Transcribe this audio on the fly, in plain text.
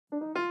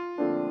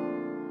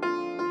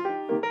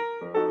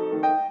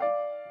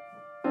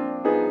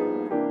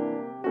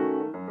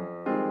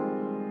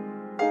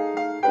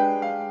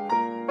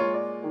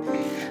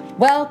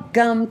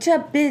Welcome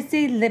to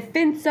Busy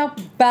Living So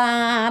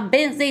Bomb.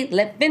 Busy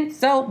Living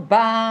So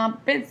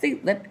Bomb.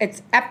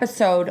 It's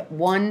episode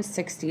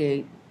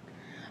 168.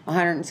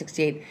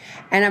 168.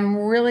 And I'm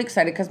really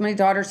excited because my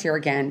daughter's here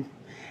again.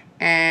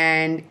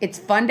 And it's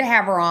fun to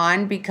have her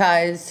on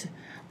because,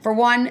 for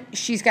one,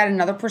 she's got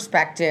another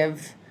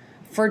perspective.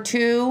 For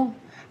two,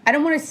 I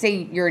don't want to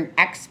say you're an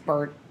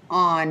expert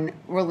on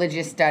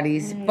religious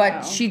studies,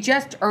 but she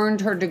just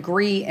earned her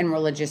degree in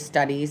religious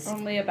studies.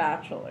 Only a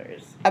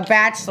bachelor's. A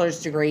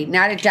bachelor's degree,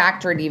 not a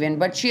doctorate even,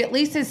 but she at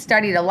least has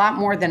studied a lot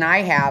more than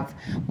I have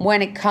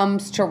when it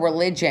comes to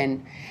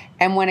religion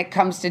and when it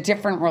comes to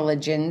different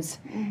religions.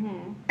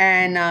 Mm-hmm.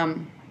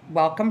 And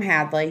welcome,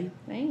 Hadley.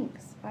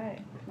 Thanks. Hi.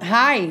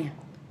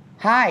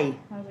 Hi.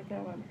 How's it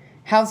going?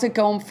 How's it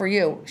going for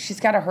you? She's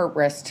got a hurt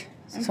wrist.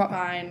 I'm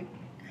fine.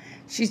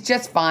 She's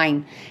just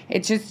fine.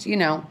 It's just,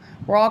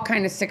 we're all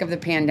kind of sick of the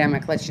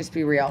pandemic. Let's just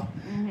be real.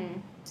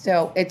 Mm-hmm.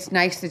 So it's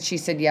nice that she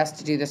said yes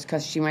to do this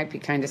because she might be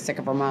kind of sick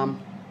of her mom.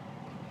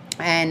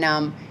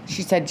 And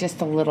she said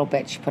just a little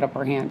bit. She put up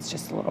her hands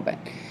just a little bit.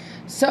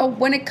 So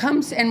when it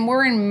comes, and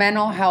we're in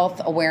Mental Health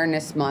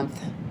Awareness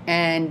Month.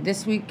 And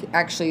this week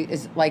actually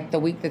is like the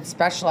week that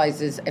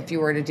specializes, if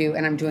you were to do,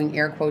 and I'm doing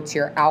air quotes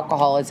here,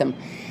 alcoholism.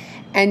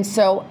 And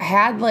so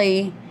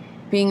Hadley,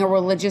 being a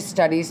religious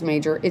studies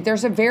major,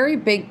 there's a very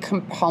big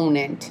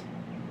component,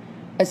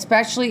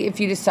 especially if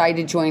you decide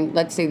to join,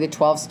 let's say, the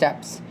 12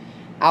 steps.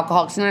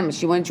 Alcoholics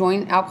Anonymous. You want to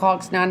join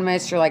Alcoholics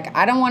Anonymous? You're like,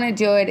 I don't want to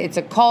do it. It's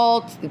a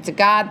cult. It's a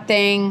God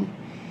thing.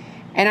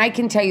 And I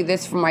can tell you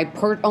this from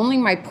only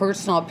my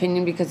personal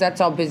opinion, because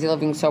that's all Busy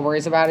Living Sober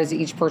is about, is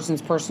each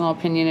person's personal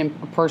opinion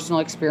and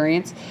personal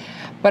experience.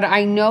 But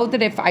I know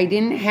that if I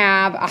didn't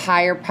have a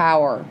higher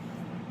power,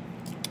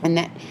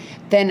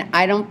 then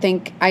I don't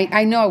think,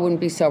 I know I wouldn't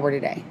be sober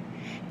today.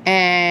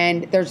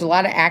 And there's a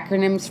lot of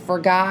acronyms for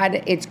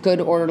God. It's good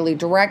orderly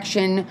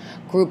direction,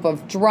 group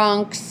of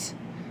drunks,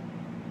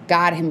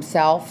 God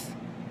himself,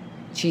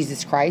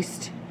 Jesus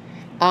Christ.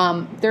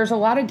 There's a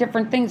lot of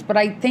different things, but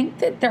I think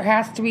that there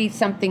has to be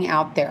something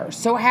out there.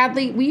 So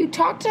Hadley, will you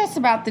talk to us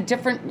about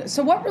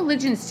so what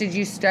religions did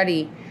you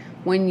study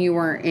when you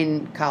were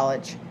in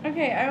college?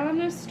 Okay, I want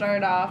to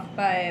start off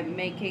by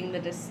making the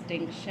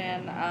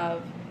distinction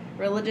of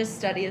religious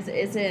studies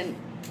isn't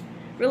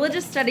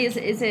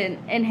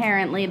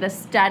inherently the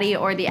study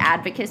or the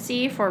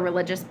advocacy for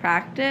religious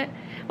practice.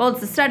 Well, it's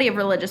the study of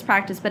religious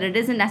practice, but it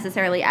isn't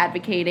necessarily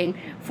advocating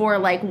for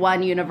like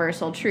one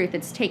universal truth.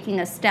 It's taking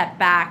a step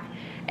back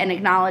and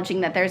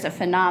acknowledging that there's a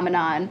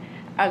phenomenon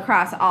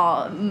across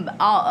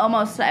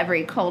almost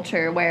every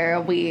culture where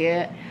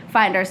we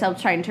find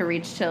ourselves trying to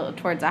reach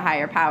towards a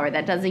higher power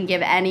that doesn't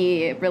give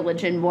any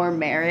religion more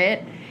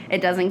merit.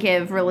 It doesn't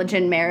give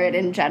religion merit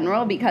in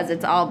general because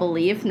it's all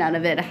belief. None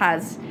of it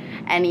has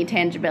any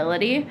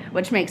tangibility,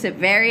 which makes it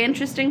very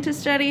interesting to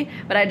study.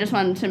 But I just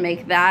wanted to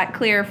make that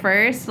clear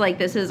first. Like,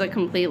 this is a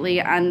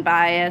completely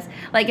unbiased.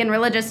 Like, in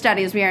religious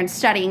studies, we aren't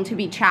studying to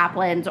be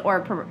chaplains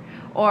or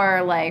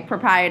like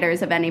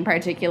proprietors of any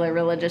particular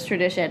religious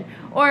tradition.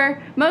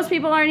 Or most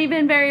people aren't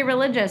even very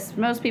religious.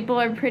 Most people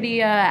are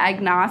pretty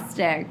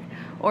agnostic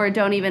or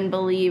don't even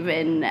believe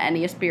in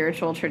any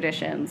spiritual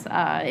traditions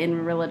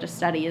in religious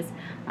studies.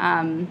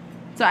 So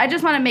I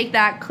just want to make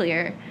that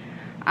clear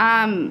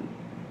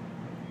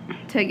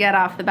to get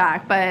off the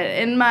back. But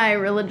in my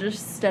religious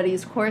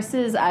studies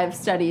courses, I've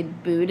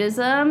studied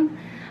Buddhism.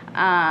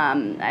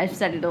 I've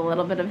studied a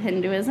little bit of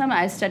Hinduism.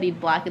 I studied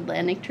Black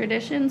Atlantic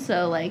tradition,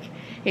 so like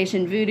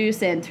Haitian Voodoo,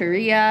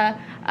 Santeria,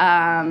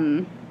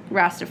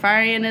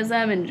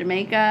 Rastafarianism in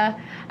Jamaica.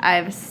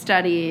 I've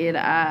studied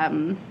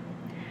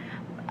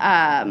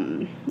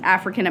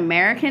African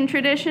American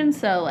tradition,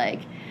 so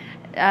like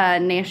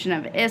Nation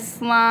of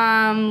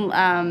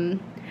Islam,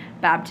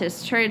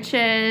 Baptist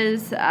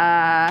churches.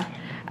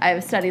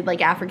 I've studied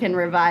like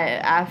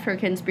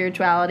African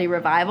spirituality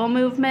revival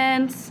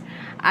movements.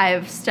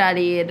 I've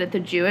studied the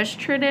Jewish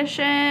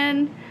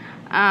tradition.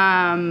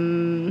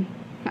 I've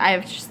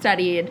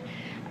studied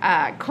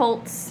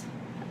cults,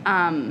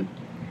 and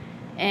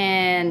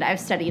I've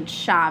studied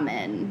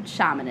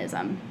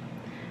shamanism.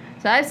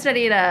 So I've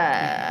studied,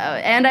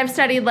 and I've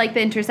studied like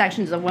the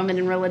intersections of women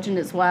in religion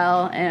as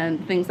well,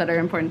 and things that are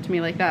important to me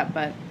like that.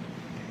 But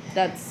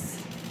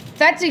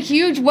that's a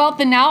huge wealth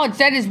of knowledge.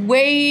 That is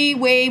way,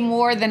 way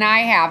more than I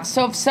have.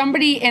 So if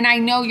somebody, and I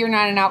know you're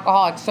not an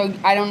alcoholic, so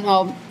I don't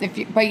know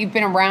but you've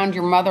been around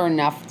your mother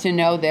enough to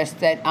know this,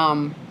 that,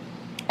 and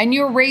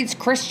you were raised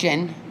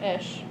Christian.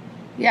 Ish.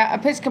 Yeah,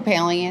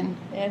 Episcopalian.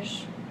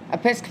 Ish.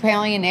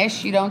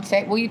 Episcopalian-ish, you don't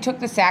say? Well, you took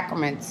the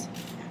sacraments.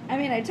 I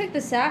mean, I took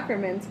the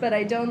sacraments, but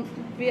I don't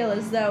feel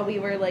as though we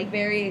were, like,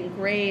 very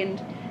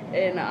ingrained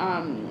in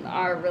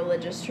our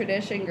religious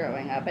tradition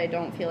growing up. I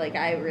don't feel like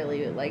I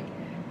really, like,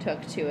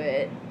 took to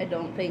it. I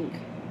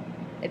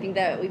think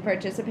that we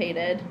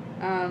participated.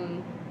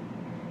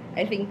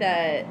 I think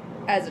that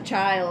as a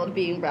child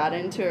being brought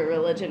into a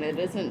religion, it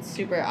isn't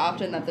super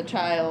often that the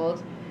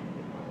child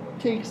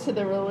takes to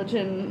the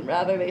religion.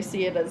 Rather, they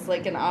see it as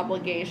like an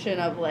obligation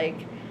of like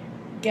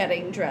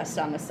getting dressed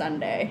on a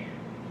Sunday.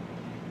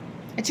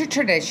 It's a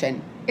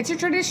tradition. It's a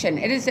tradition.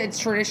 It's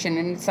tradition,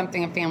 and it's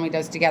something a family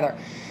does together.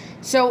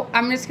 So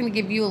I'm just going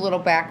to give you a little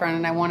background,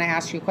 and I want to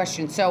ask you a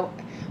question. So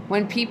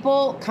when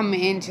people come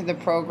into the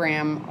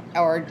program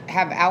or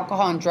have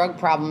alcohol and drug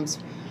problems,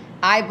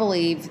 I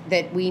believe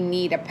that we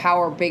need a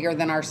power bigger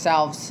than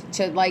ourselves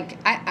to, like,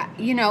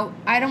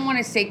 I don't want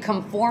to say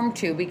conform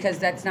to, because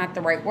that's not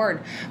the right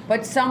word,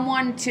 but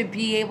someone to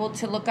be able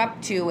to look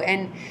up to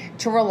and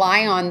to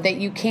rely on, that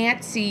you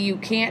can't see, you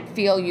can't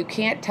feel, you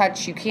can't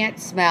touch, you can't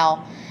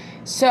smell.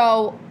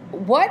 So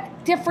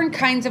what different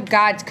kinds of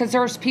gods, because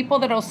there's people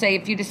that'll say,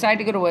 if you decide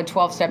to go to a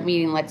 12-step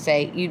meeting, let's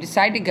say, you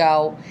decide to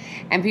go,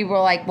 and people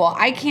are like, well,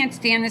 I can't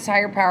stand this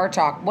higher power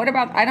talk. What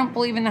about, I don't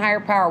believe in the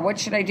higher power. What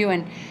should I do?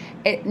 And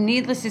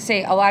needless to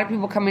say, a lot of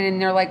people come in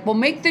and they're like, well,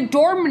 make the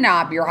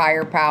doorknob your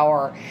higher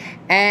power.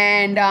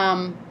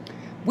 And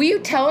will you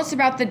tell us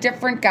about the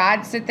different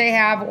gods that they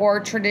have,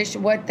 or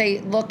tradition, what they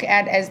look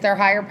at as their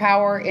higher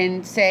power,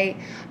 and say,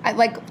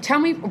 tell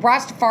me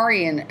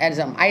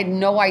Rastafarianism. I had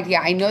no idea.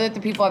 I know that the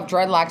people have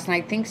dreadlocks and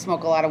I think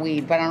smoke a lot of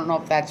weed, but I don't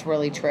know if that's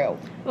really true.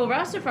 Well,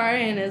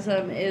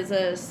 Rastafarianism is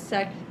a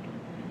sect.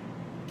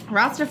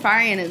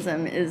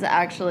 Rastafarianism is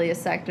actually a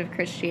sect of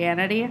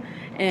Christianity,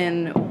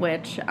 in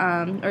which,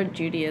 or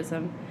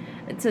Judaism.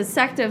 It's a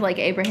sect of like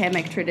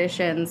Abrahamic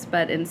traditions,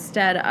 but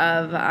instead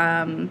of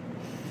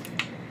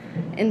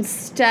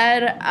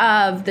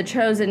the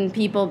chosen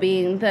people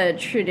being the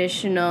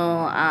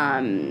traditional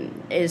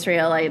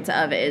Israelites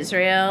of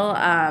Israel,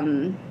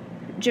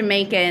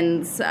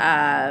 Jamaicans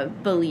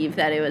believe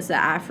that it was the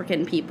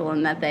African people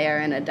and that they are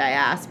in a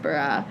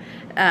diaspora,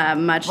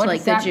 much What like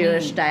does the that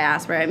Jewish mean?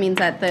 diaspora. It means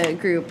that the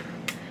group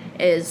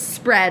is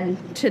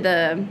spread to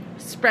the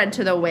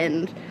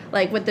wind.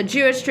 Like with the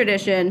Jewish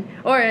tradition,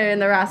 or in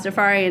the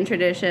Rastafarian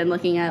tradition,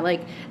 looking at like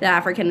the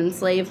African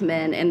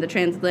enslavement and the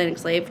transatlantic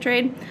slave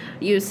trade,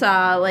 you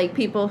saw like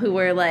people who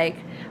were like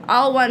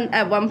all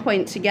at one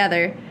point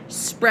together,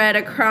 spread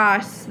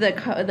across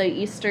the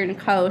eastern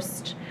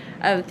coast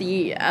of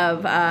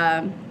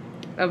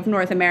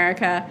North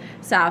America,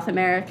 South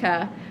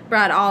America,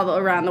 brought all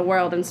around the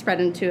world and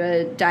spread into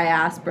a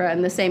diaspora.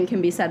 And the same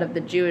can be said of the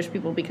Jewish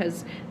people,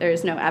 because there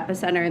is no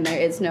epicenter, and there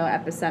is no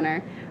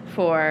epicenter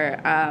for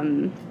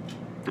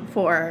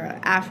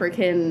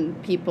African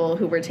people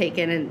who were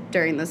taken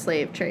during the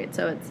slave trade.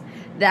 So it's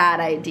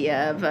that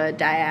idea of a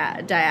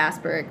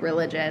diasporic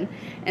religion.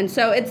 And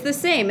so it's the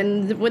same.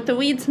 And with the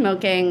weed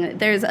smoking,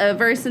 there's a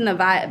verse in the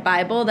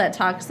Bible that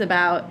talks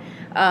about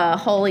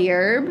holy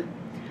herb.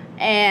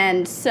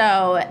 And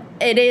so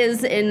it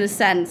is, in a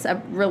sense, a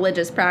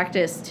religious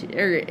practice,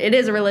 it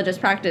is a religious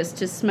practice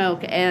to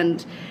smoke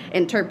and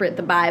interpret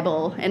the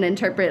Bible and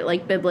interpret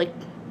like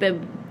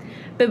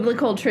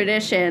biblical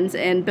traditions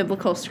and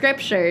biblical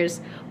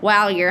scriptures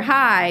while you're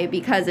high,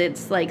 because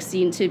it's like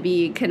seen to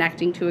be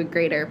connecting to a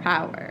greater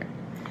power.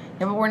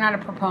 Yeah, but we're not a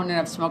proponent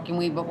of smoking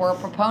weed, but we're a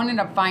proponent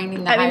of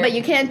finding the but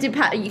you can't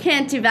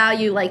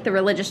devalue like the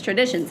religious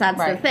traditions. That's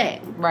right. The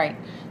thing. Right.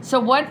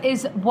 So what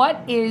is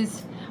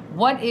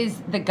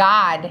the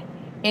God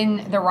in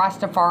the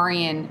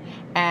Rastafarian?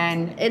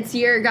 And it's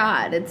your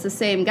God. It's the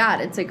same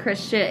God. It's a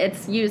Christian.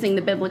 It's using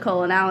the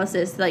biblical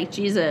analysis, like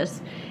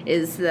Jesus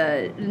is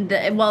the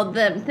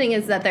thing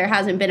is that there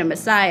hasn't been a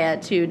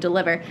Messiah to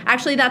deliver.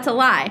 Actually, that's a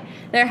lie.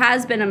 There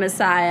has been a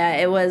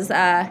Messiah. It was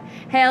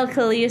Haile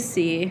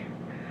Selassie,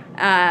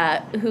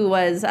 who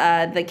was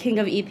the king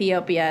of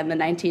Ethiopia in the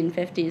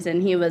 1950s,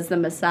 and he was the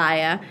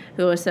Messiah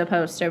who was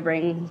supposed to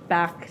bring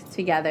back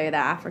together the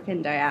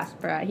African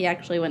diaspora. He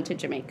actually went to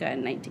Jamaica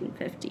in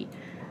 1950.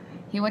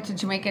 He went to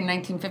Jamaica in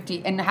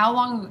 1950. And how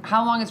long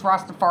has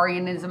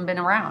Rastafarianism been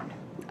around?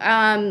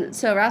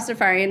 So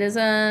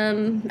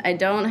Rastafarianism, I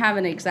don't have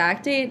an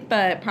exact date,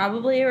 but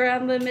probably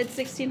around the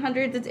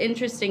mid-1600s. It's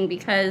interesting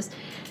because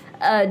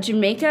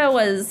Jamaica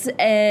was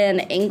an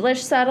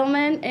English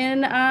settlement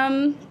in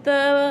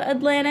the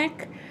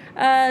Atlantic,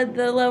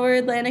 the lower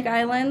Atlantic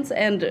islands,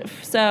 and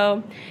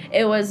so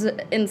it was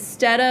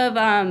instead of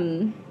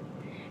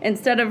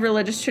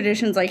religious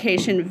traditions like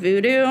Haitian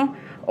voodoo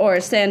or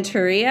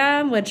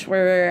Santeria, which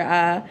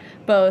were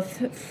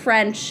both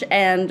French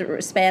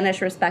and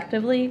Spanish,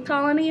 respectively,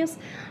 colonies,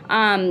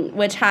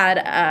 which had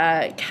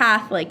a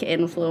Catholic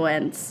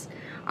influence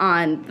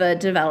on the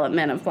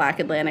development of Black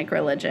Atlantic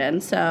religion.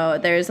 So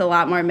there's a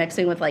lot more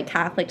mixing with like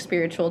Catholic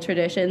spiritual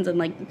traditions and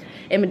like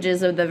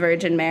images of the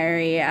Virgin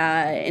Mary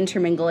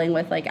intermingling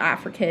with like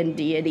African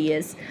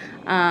deities.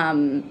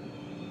 But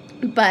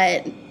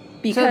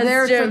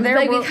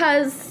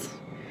because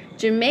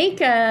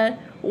Jamaica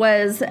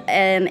was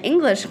an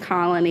English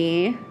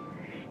colony,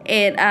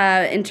 it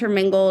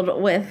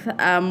intermingled with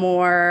a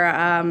more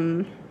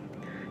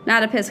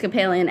not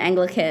Episcopalian,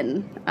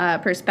 Anglican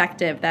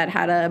perspective that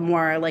had a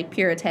more like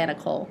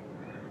puritanical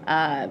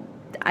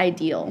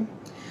ideal.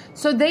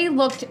 So they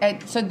looked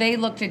at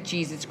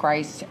Jesus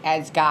Christ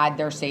as God,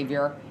 their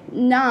Savior.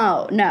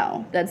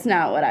 No, that's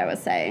not what I was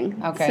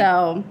saying. Okay.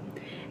 So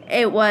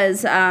it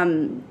was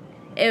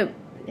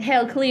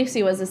Haile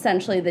Khaleesi was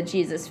essentially the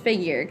Jesus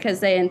figure because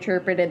they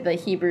interpreted the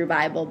Hebrew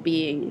Bible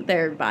being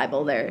their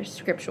Bible, their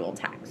scriptural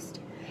text.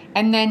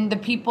 And then the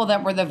people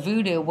that were the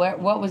voodoo, what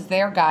was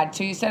their god?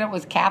 So you said it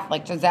was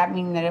Catholic. Does that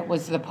mean that it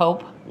was the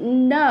Pope?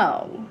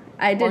 No.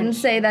 I didn't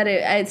say that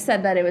I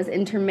said that it was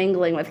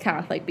intermingling with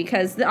Catholic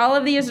because all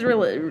of these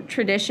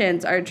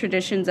traditions are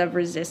traditions of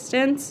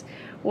resistance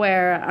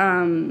where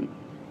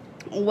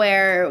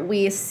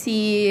we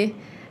see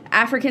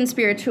African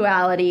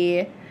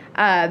spirituality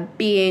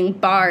being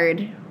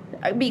barred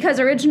because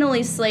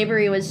originally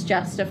slavery was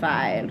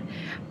justified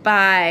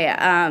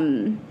by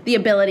the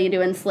ability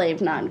to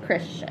enslave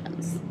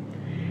non-Christians.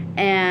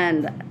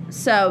 And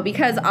so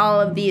because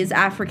all of these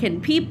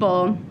African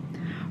people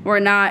were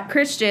not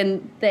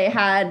Christian, they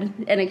had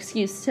an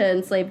excuse to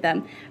enslave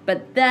them.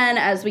 But then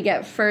as we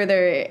get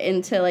further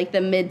into like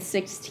the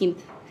mid-16th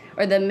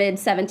or the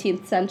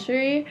mid-17th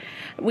century,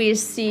 we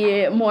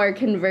see more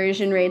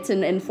conversion rates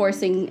and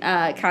enforcing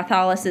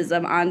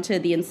Catholicism onto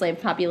the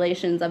enslaved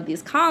populations of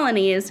these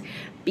colonies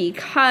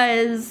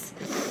because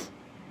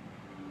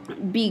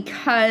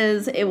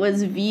it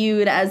was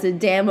viewed as a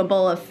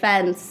damnable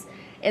offense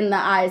in the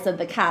eyes of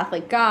the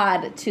Catholic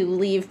God to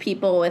leave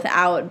people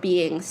without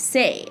being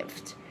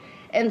saved.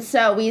 And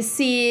so we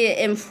see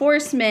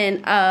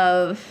enforcement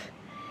of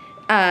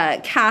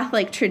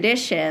Catholic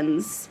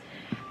traditions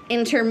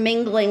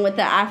intermingling with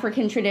the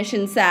African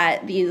traditions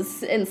that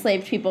these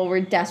enslaved people were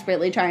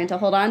desperately trying to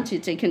hold on to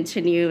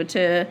continue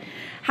to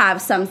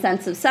have some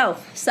sense of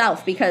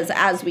self, because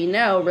as we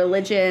know,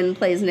 religion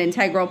plays an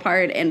integral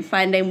part in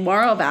finding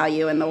moral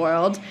value in the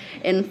world,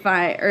 in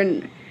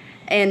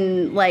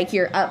like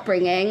your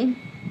upbringing,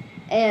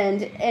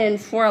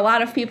 and for a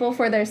lot of people,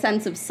 for their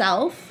sense of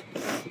self.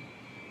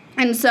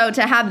 And so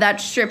to have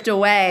that stripped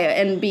away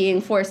and being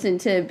forced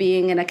into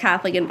being in a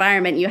Catholic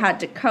environment, you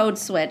had to code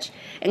switch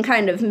and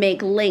kind of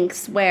make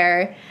links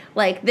where,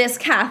 like, this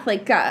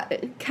Catholic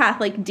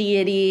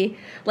deity,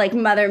 like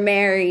Mother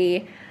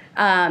Mary,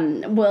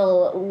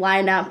 will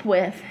line up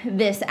with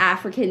this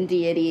African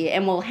deity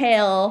and will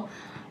hail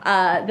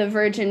the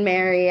Virgin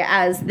Mary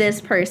as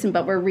this person,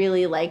 but we're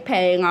really, like,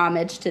 paying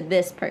homage to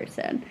this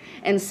person.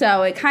 And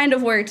so it kind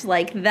of worked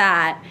like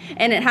that,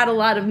 and it had a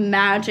lot of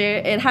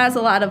magic. It has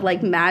a lot of,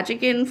 like,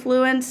 magic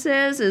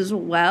influences as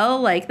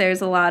well. Like,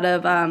 there's a lot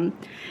of,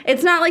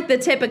 it's not like the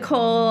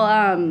typical,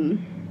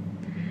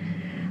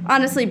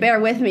 honestly, bear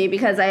with me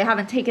because I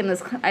haven't taken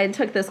this, I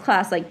took this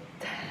class, like,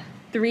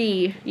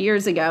 3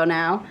 years ago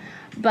now,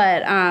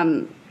 but,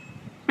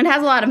 it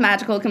has a lot of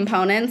magical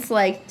components,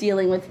 like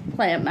dealing with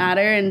plant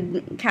matter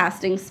and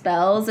casting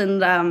spells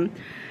and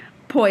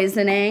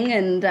poisoning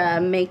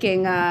and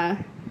making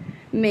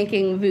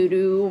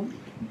voodoo,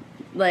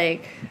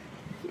 like,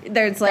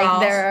 there's like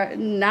dolls. There are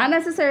not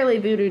necessarily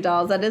voodoo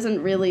dolls. That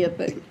isn't really a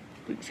thing.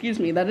 Excuse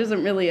me, that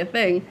isn't really a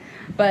thing.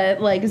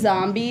 But like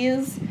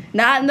zombies,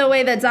 not in the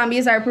way that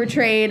zombies are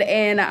portrayed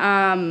in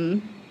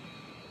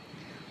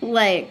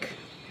like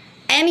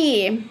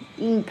any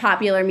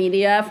popular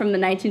media from the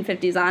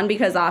 1950s on,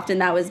 because often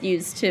that was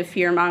used to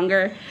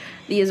fearmonger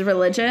these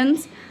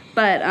religions.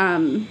 But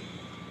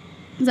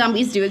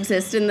zombies do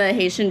exist in the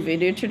Haitian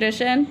voodoo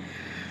tradition.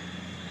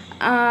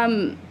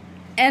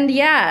 And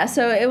yeah,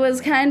 so it was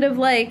kind of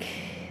like,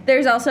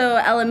 there's also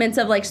elements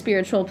of like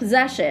spiritual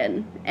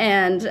possession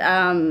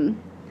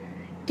and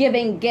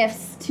giving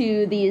gifts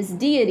to these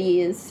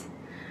deities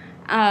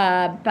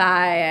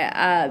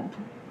by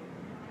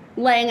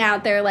laying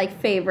out their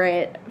like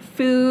favorite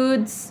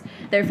foods,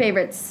 their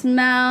favorite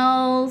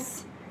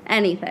smells,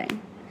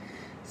 anything.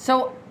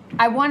 So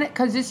I want it,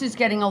 because this is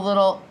getting a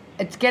little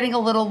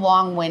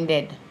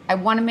long-winded. I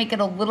want to make it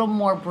a little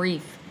more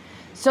brief.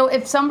 So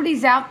if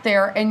somebody's out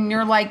there and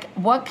you're like,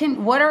 what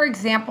are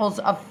examples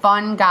of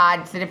fun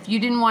gods that if you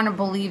didn't want to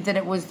believe that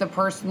it was the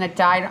person that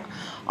died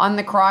on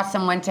the cross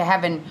and went to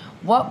heaven,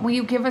 what will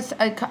you give us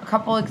a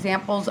couple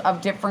examples of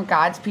different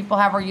gods people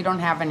have, or you don't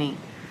have any?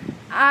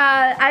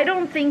 I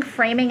don't think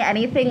framing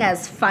anything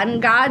as fun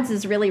gods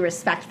is really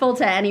respectful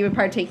to any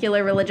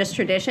particular religious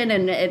tradition,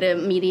 and it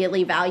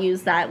immediately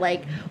values that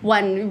like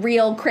one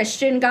real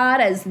Christian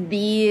God as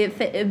the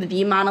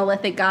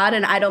monolithic God,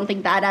 and I don't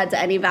think that adds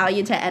any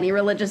value to any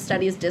religious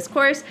studies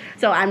discourse,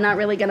 so I'm not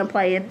really going to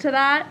play into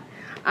that.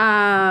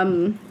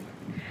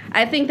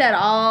 I think that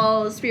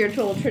all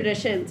spiritual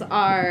traditions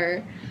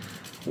are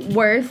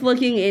worth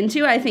looking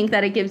into. I think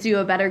that it gives you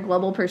a better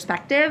global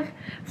perspective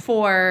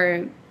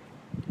for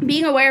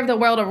being aware of the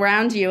world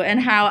around you and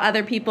how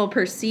other people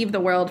perceive the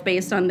world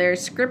based on their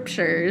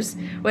scriptures,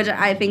 which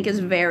I think is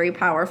very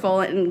powerful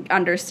in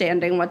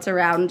understanding what's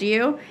around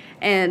you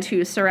and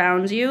who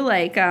surrounds you.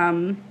 Like,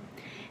 when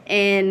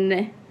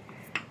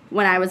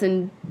I was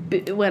in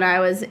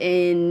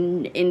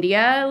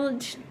India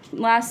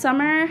last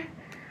summer,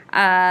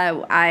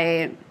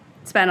 I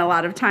spent a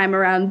lot of time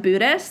around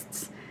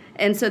Buddhists.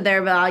 And so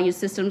their value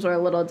systems were a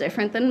little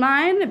different than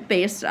mine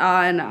based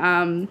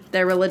on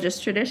their religious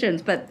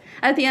traditions. But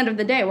at the end of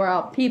the day, we're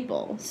all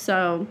people.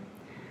 So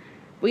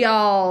we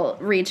all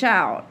reach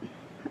out.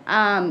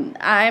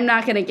 I'm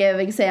not going to give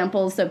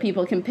examples so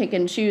people can pick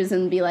and choose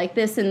and be like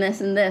this and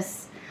this and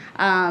this,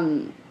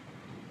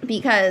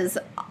 because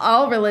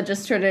all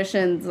religious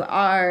traditions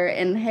are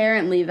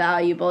inherently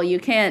valuable. You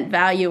can't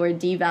value or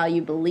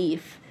devalue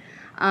belief.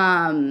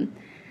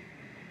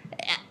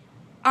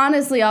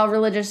 Honestly, all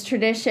religious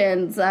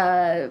traditions,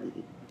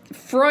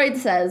 Freud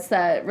says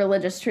that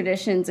religious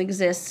traditions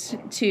exist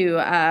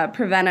to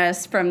prevent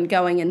us from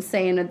going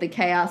insane with the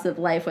chaos of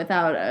life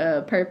without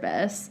a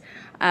purpose.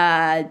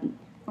 I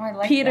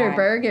like Peter that.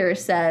 Berger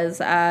says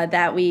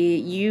that we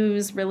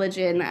use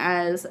religion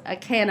as a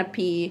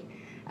canopy,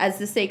 as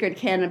the sacred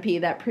canopy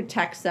that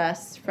protects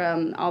us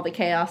from all the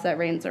chaos that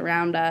reigns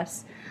around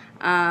us.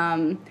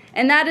 And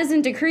that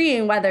isn't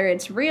decreeing whether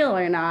it's real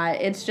or not.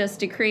 It's just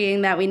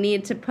decreeing that we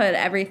need to put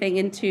everything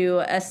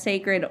into a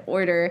sacred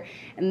order.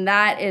 And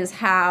that is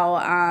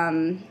how,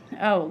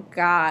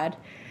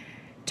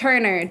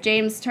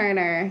 James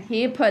Turner,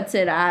 he puts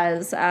it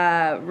as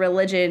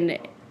religion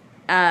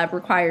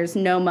requires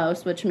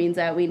nomos, which means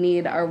that we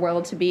need our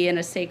world to be in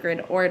a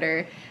sacred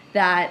order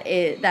that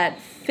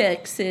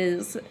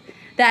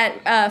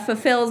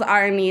fulfills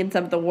our needs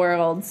of the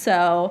world.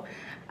 So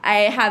I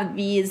have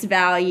these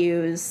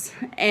values,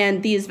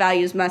 and these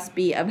values must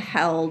be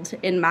upheld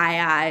in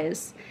my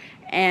eyes.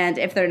 And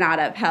if they're not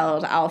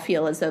upheld, I'll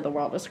feel as though the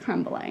world is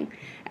crumbling.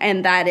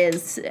 And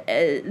that's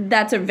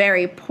a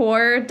very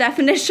poor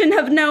definition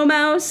of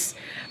nomos,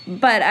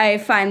 but I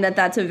find that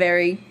that's a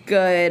very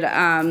good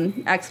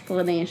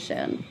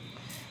explanation.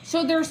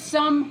 So there's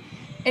some,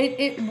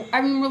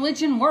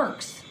 religion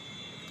works.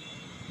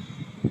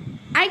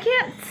 I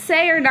can't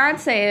say or not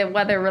say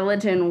whether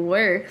religion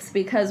works,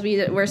 because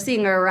we're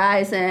seeing a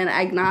rise in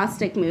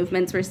agnostic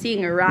movements. We're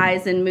seeing a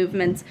rise in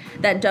movements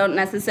that don't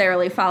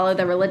necessarily follow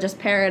the religious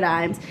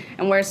paradigms,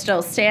 and we're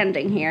still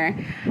standing here.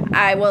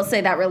 I will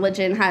say that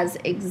religion has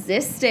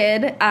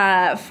existed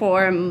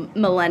for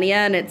millennia,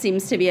 and it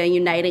seems to be a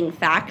uniting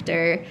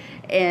factor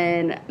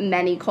in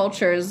many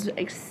cultures,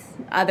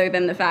 other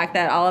than the fact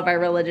that all of our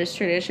religious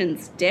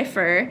traditions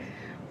differ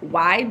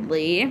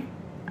widely.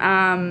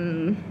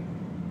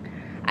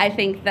 I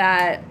think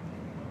that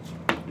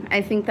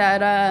I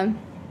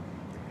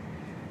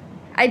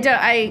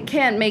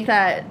can't make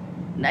that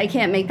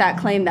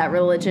claim that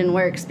religion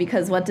works,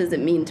 because what does it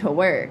mean to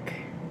work?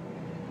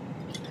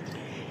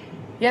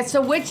 Yeah,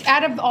 so which,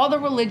 out of all the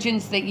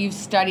religions that you've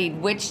studied,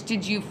 which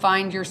did you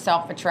find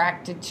yourself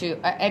attracted to?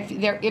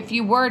 If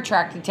you were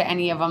attracted to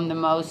any of them the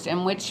most,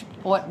 and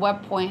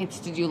what points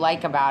did you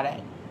like about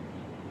it?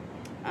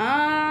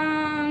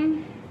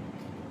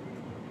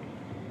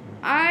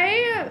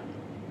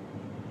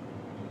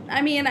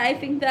 I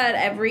think that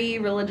a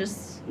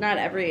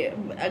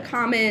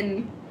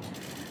common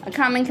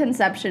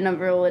conception of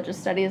religious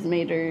studies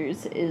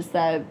majors is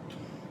that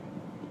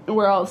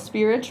we're all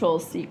spiritual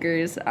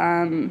seekers.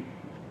 I'm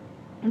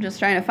just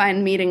trying to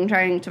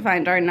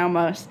find our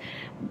nomos.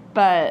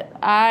 But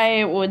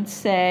I would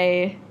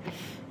say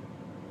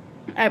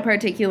I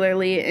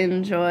particularly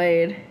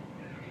enjoyed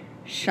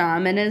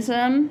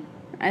shamanism.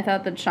 I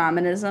thought that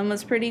shamanism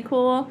was pretty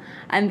cool.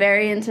 I'm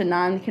very into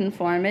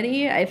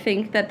nonconformity. I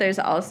think that there's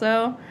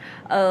also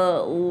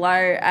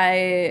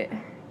I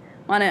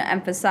want to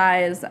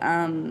emphasize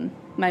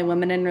my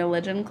women in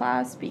religion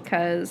class,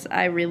 because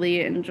I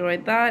really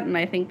enjoyed that, and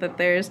I think that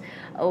there's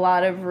a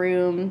lot of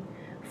room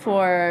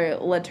for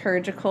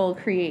liturgical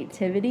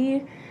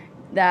creativity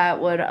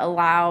that would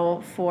allow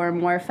for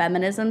more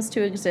feminisms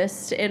to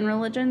exist in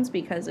religions,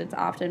 because it's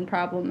often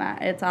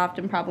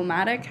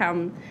problematic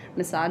how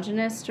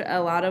misogynist a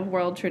lot of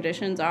world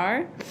traditions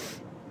are.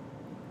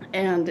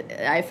 And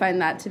I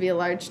find that to be a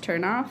large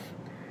turnoff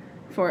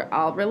for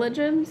all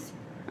religions.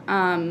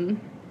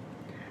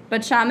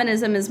 But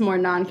shamanism is more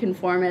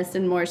nonconformist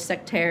and more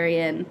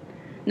sectarian.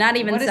 Not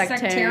even sectarian. What does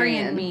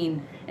sectarian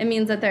mean? It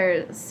means that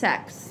they're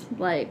sects,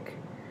 like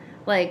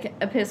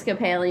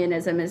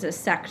Episcopalianism is a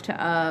sect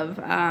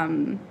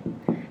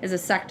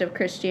of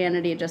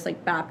Christianity, just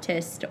like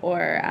Baptist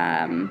or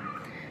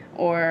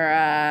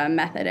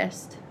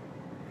Methodist.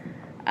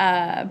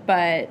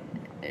 But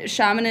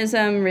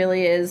shamanism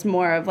really is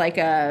more of like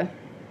I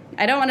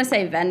don't want to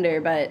say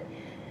vendor, but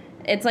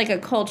it's like a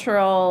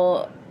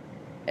cultural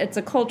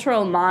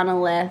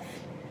monolith.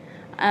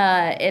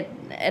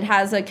 It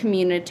has a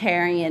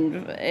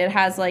communitarian, it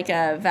has like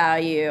a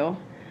value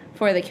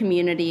for the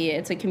community.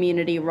 It's a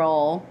community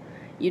role.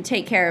 You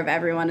take care of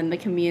everyone in the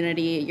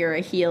community. You're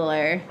a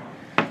healer.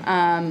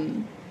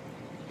 And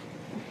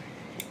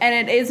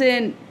it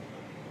isn't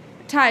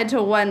tied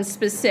to one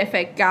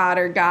specific god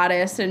or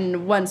goddess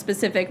and one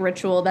specific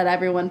ritual that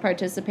everyone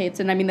participates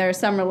in. I mean, there are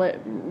some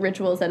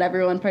rituals that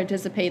everyone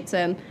participates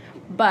in,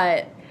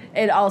 but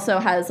it also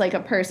has like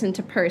a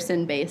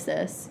person-to-person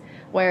basis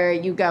where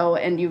you go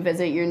and you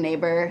visit your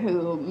neighbor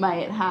who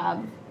might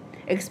have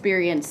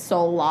experienced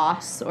soul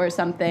loss or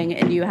something,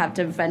 and you have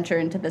to venture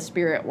into the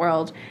spirit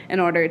world in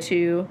order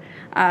to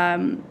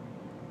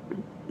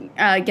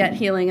get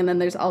healing. And then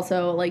there's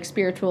also like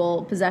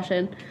spiritual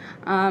possession,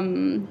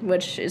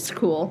 which is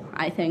cool,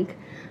 I think.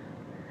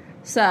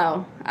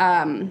 So,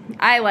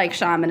 I like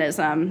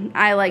shamanism.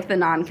 I like the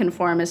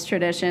nonconformist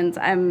traditions.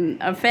 I'm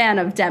a fan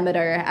of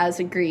Demeter as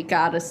a Greek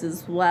goddess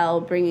as well,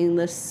 bringing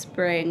the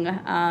spring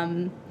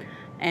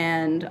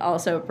and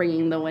also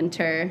bringing the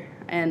winter.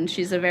 And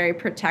she's a very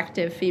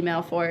protective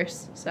female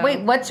force. So.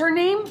 Wait, what's her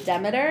name?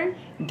 Demeter?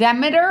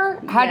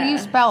 Demeter? How do you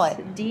spell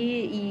it?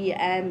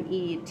 Demeter.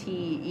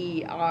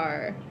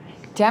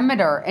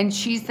 Demeter, and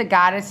she's the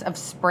goddess of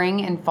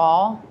spring and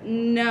fall?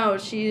 No,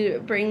 she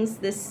brings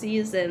the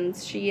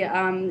seasons. She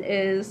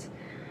is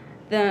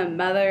the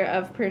mother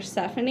of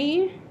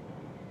Persephone.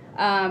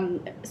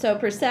 So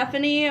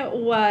Persephone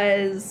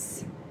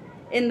was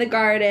in the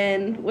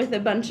garden with a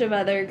bunch of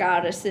other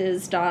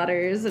goddesses,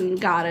 daughters,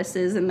 and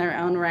goddesses in their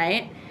own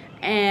right.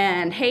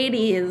 And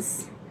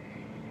Hades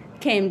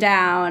came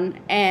down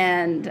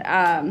and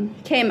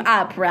came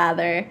up,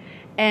 rather,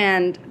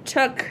 and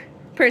took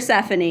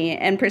Persephone,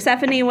 and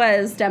Persephone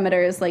was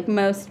Demeter's like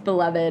most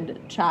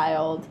beloved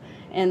child.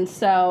 And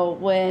so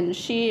when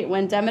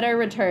Demeter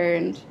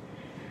returned,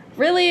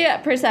 really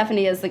Persephone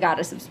is the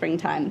goddess of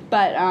springtime,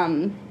 but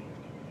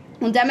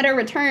when Demeter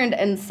returned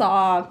and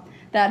saw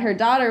that her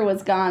daughter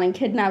was gone and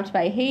kidnapped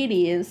by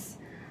Hades,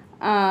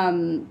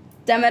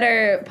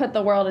 Demeter put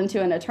the world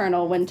into an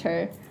eternal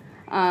winter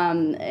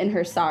in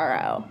her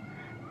sorrow.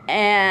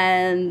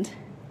 And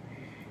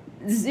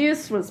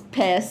Zeus was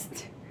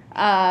pissed.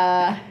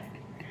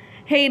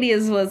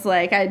 Hades was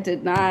like, I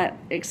did not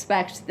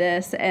expect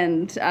this,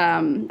 and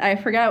I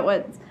forgot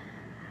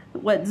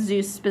what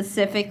Zeus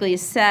specifically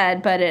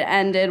said, but it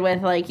ended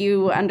with like,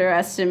 you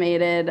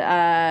underestimated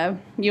Demeter,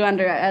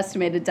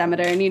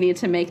 and you need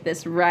to make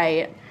this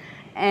right.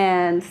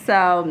 And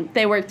so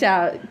they worked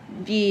out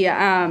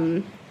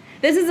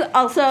this is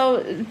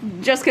also,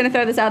 just going to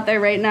throw this out there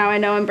right now, I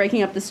know I'm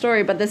breaking up the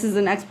story, but this is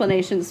an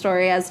explanation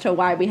story as to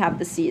why we have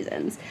the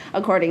seasons,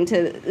 according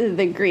to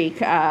the Greek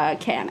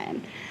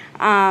canon.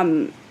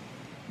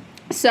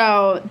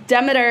 So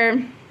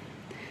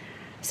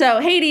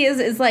Hades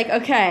is like,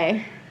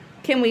 okay,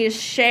 can we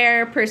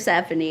share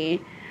Persephone?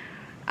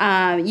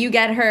 You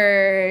get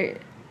her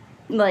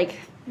like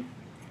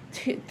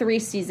 3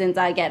 seasons,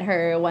 I get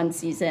her 1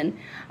 season.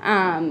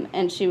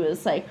 And she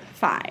was like,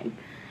 fine.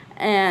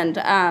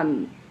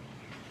 And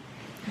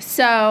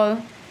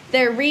so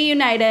they're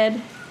reunited,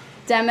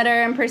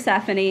 Demeter and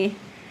Persephone,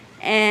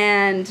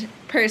 and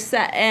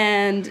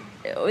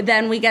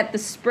then we get the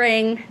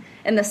spring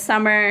and the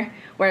summer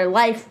where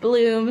life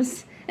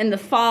blooms. In the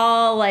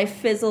fall, life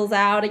fizzles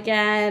out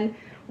again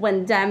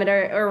when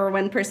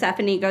when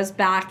Persephone goes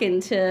back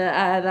into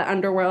the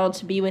underworld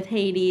to be with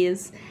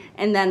Hades,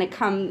 and then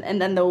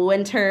the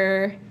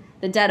winter,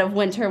 the dead of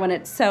winter, when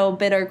it's so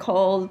bitter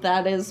cold,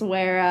 that is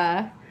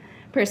where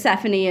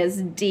Persephone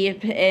is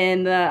deep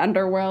in the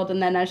underworld, and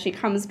then as she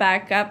comes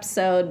back up,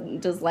 so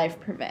does life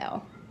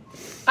prevail.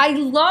 I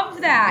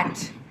love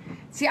that.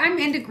 See, I'm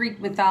into Greek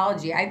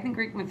mythology. I think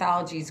Greek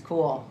mythology is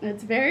cool.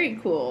 It's very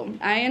cool.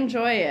 I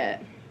enjoy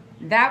it.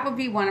 That would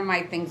be one of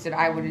my things that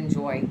I would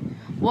enjoy.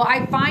 Well,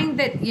 I find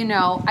that,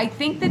 I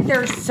think that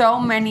there's so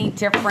many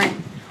different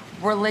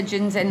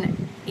religions, and,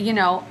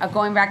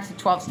 going back to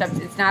 12 steps,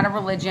 it's not a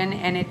religion,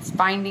 and it's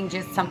finding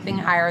just something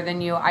higher than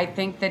you. I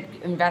think that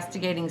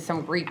investigating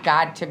some Greek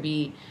god to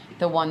be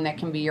the one that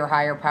can be your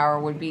higher power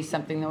would be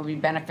something that would be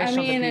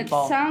beneficial to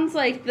people. It sounds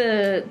like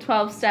the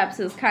 12 steps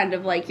is kind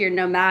of like your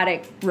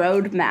nomadic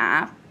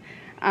roadmap.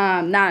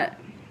 Not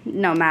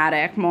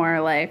nomadic,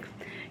 more like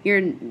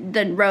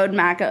the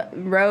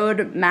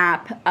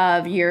roadmap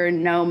of your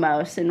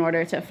nomos in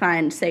order to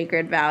find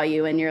sacred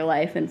value in your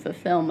life and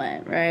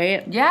fulfillment,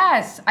 right?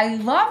 Yes, I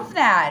love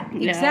that.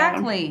 Yeah.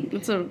 Exactly.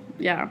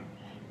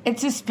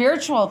 It's a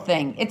spiritual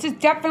thing. It's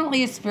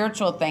definitely a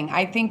spiritual thing.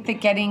 I think that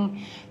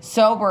getting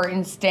sober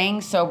and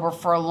staying sober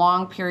for a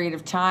long period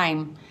of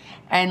time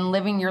and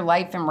living your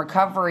life in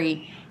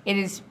recovery, it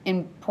is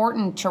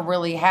important to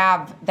really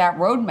have that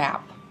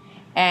roadmap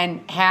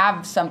and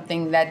have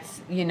something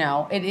that's,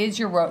 it is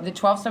your road. The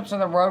 12 steps are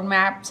the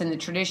roadmaps and the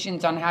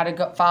traditions on how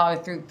to follow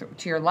through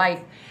to your life.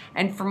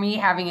 And for me,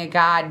 having a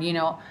God,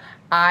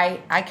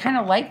 I kind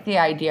of like the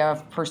idea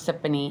of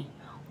Persephone.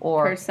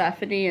 Or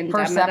Persephone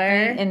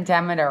and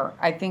Demeter.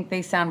 I think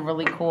they sound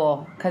really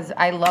cool because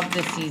I love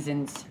the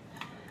seasons.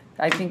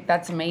 I think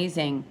that's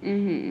amazing.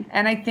 Mm-hmm.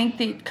 And I think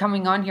that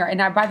coming on here,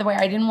 and by the way,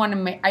 I didn't want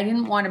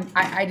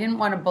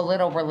to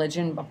belittle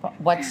religion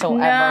whatsoever.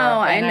 No,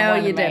 I know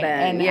you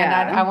didn't. And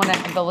I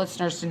want the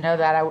listeners to know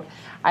that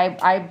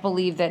I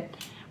believe that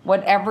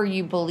whatever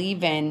you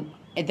believe in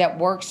that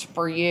works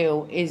for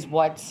you is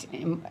what's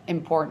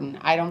important.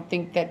 I don't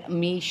think that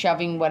me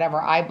shoving whatever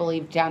I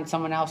believe down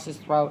someone else's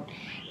throat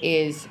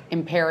is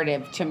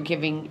imperative to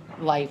giving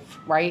life,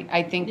 right?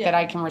 I think that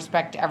I can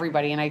respect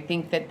everybody, and I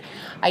think that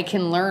I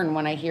can learn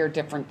when I hear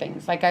different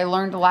things. Like I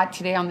learned a lot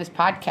today on this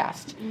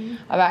podcast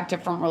about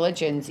different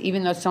religions,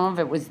 even though some of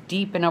it was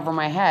deep and over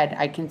my head.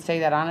 I can say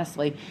that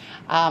honestly.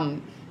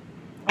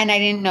 And I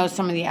didn't know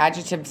some of the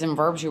adjectives and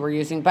verbs you were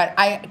using, but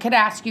I could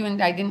ask you,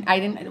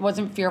 and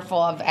wasn't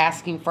fearful of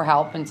asking for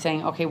help and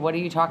saying, okay, what are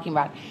you talking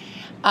about?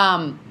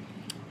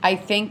 I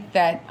think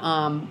that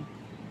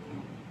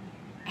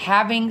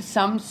having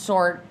some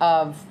sort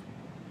of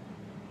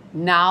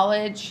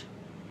knowledge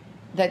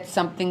that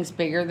something's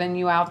bigger than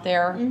you out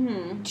there.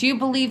 Mm-hmm. Do you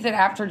believe that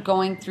after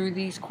going through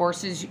these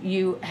courses,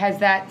 has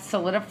that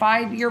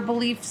solidified your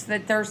beliefs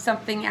that there's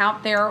something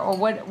out there, or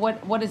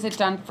what has it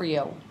done for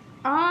you?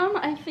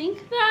 I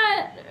think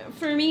that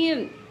for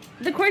me,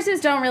 the courses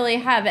don't really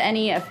have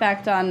any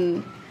effect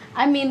on.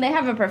 I mean, they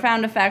have a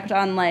profound effect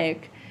on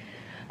like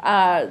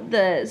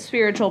the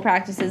spiritual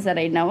practices that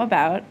I know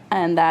about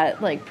and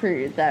that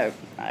that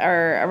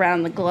are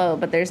around the globe,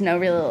 but there's no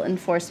real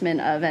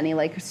enforcement of any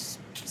like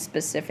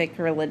specific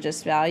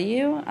religious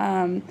value.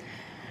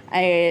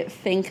 I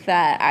think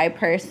that I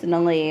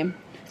personally,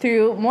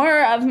 through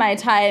more of my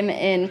time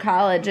in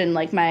college and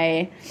like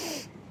my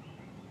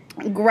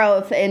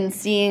growth in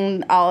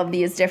seeing all of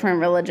these different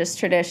religious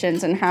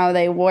traditions and how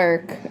they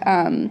work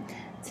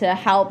to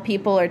help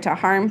people or to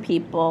harm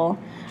people,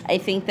 I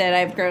think that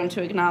I've grown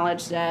to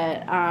acknowledge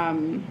that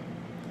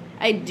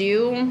I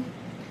do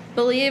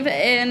believe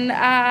in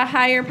a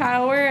higher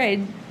power.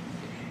 I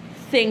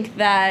think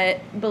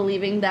that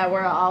believing that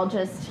we're all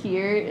just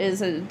here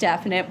is a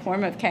definite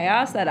form of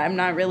chaos that I'm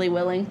not really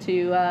willing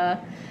to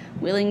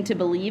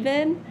believe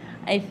in.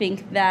 I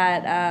think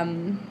that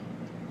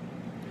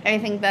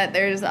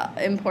there's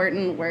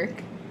important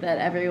work that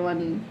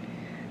everyone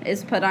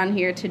is put on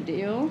here to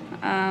do,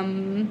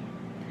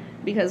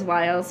 because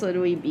why else would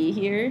we be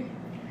here?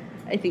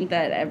 I think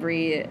that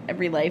every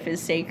life is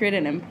sacred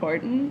and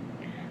important.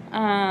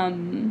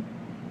 I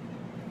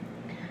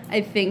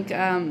think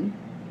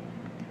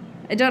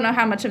I don't know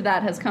how much of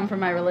that has come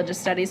from my religious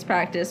studies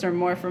practice or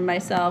more from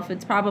myself.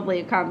 It's probably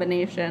a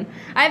combination.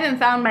 I haven't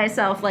found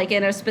myself like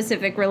in a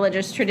specific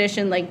religious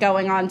tradition, like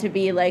going on to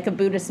be like a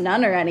Buddhist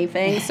nun or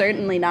anything.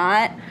 Certainly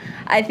not.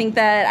 I think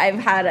that I've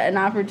had an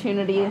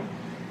opportunity.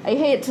 I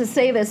hate to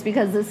say this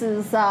because this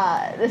is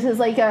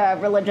like a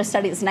religious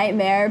studies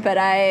nightmare, but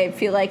I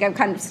feel like I've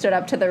kind of stood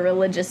up to the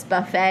religious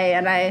buffet,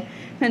 and I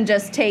can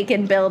just take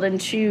and build and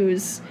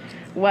choose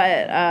what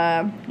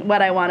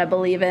I want to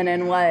believe in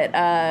and what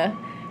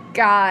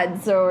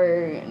gods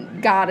or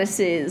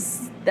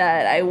goddesses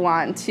that I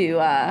want to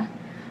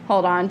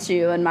hold on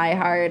to in my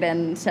heart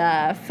and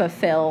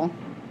fulfill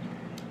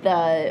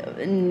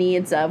the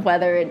needs of,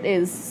 whether it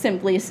is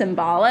simply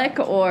symbolic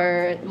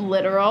or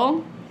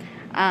literal.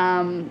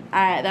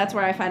 That's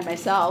where I find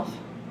myself.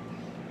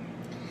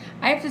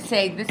 I have to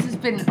say, this has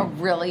been a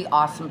really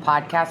awesome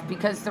podcast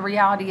because the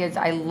reality is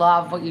I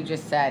love what you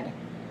just said.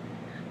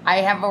 I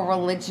have a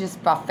religious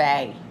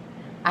buffet.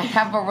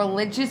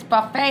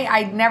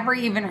 I'd never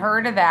even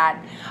heard of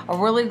that. A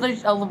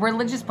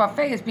religious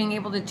buffet is being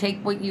able to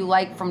take what you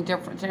like from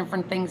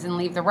different things and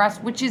leave the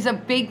rest, which is a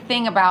big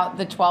thing about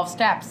the 12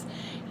 steps.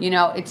 You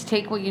know, it's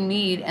take what you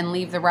need and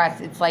leave the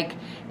rest.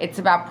 It's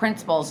about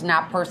principles,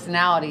 not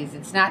personalities.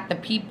 It's not the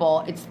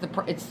people. It's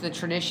the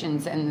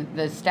traditions and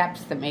the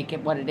steps that make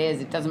it what it is.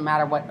 It doesn't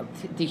matter what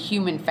the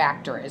human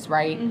factor is,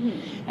 right?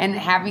 Mm-hmm. And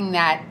having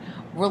that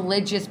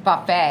religious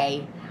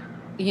buffet,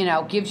 you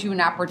know, gives you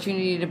an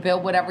opportunity to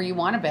build whatever you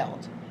want to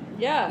build.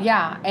 Yeah.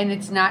 Yeah, and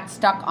it's not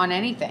stuck on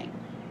anything.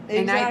 Exactly.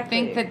 And I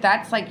think that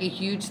that's like a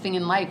huge thing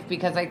in life,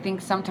 because I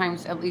think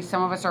sometimes, at least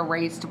some of us are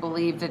raised to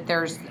believe that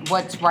there's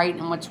what's right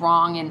and what's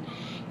wrong, and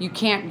you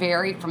can't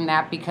vary from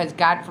that because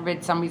God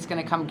forbid somebody's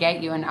going to come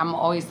get you. And I'm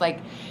always like,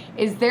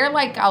 is there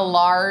like a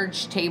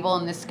large table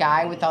in the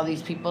sky with all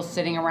these people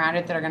sitting around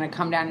it that are going to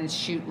come down and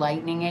shoot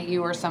lightning at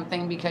you or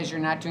something because you're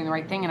not doing the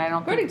right thing? And I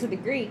don't According to the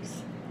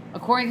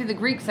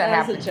Greeks, that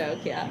happened. That's a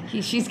joke, yeah.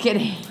 She's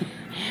kidding.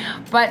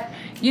 But,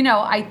 you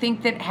know, I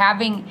think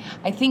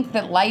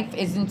that life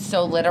isn't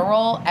so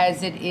literal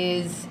as it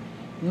is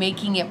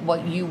making it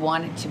what you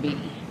want it to be.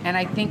 And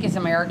I think as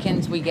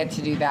Americans, we get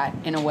to do that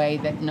in a way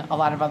that a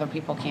lot of other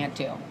people can't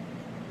do. I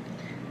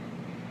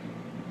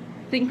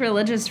think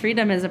religious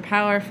freedom is a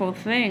powerful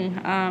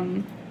thing.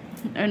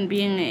 And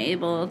being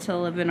able to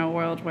live in a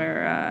world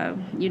where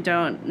you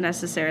don't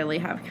necessarily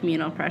have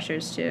communal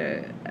pressures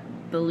to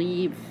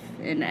believe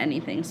in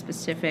anything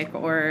specific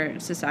or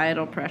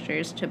societal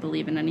pressures to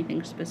believe in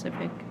anything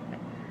specific.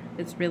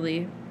 It's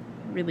really,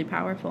 really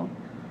powerful.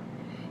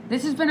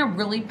 This has been a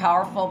really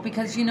powerful,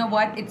 because you know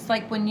what? It's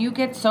like when you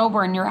get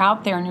sober and you're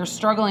out there and you're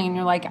struggling and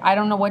you're like, I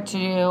don't know what to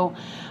do.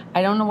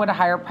 I don't know what a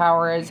higher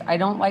power is. I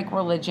don't like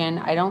religion.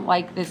 I don't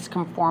like this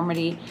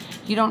conformity.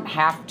 You don't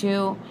have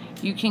to.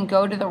 You can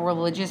go to the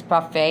religious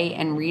buffet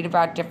and read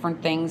about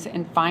different things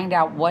and find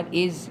out what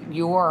is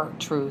your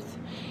truth.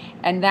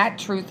 And that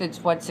truth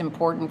is what's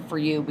important for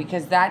you,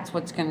 because that's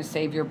what's going to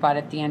save your butt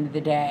at the end of the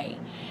day.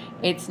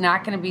 It's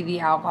not going to be the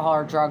alcohol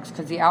or drugs,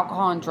 because the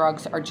alcohol and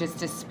drugs are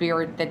just a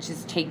spirit that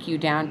just take you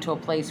down to a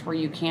place where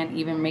you can't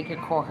even make a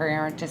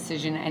coherent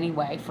decision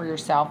anyway for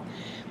yourself,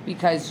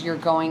 because you're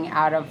going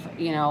out of,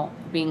 you know,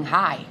 being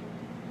high.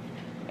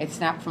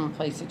 It's not from a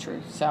place of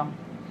truth. So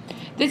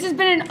this has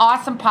been an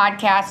awesome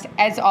podcast.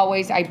 As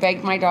always, I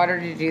begged my daughter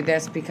to do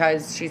this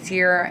because she's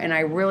here, and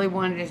I really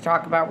wanted to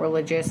talk about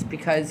religious,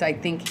 because I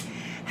think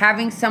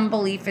having some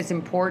belief is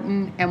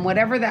important, and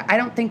whatever that, I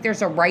don't think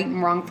there's a right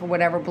and wrong for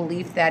whatever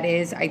belief that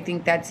is. I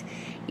think that's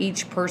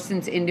each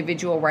person's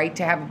individual right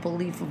to have a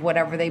belief of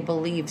whatever they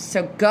believe.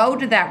 So go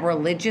to that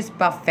religious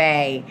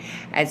buffet,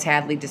 as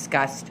Hadley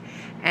discussed,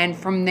 and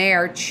from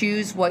there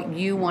choose what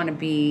you want to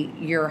be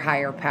your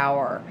higher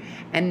power,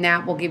 and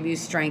that will give you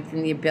strength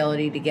and the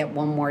ability to get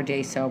one more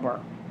day sober.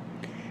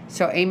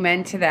 So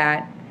amen to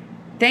that.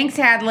 Thanks,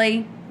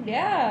 Hadley.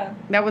 Yeah.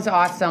 That was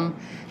awesome.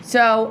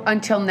 So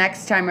until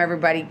next time,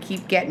 everybody,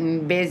 keep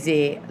getting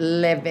busy,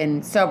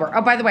 living sober.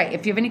 Oh, by the way,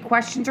 if you have any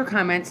questions or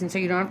comments, and so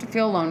you don't have to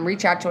feel alone,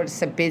 reach out to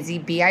us at busy,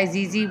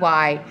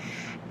 B-I-Z-Z-Y,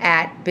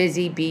 at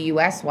busy,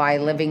 B-U-S-Y,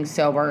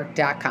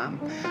 livingsober.com.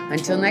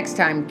 Until next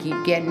time,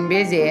 keep getting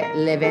busy,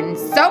 living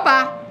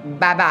sober.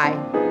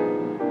 Bye-bye.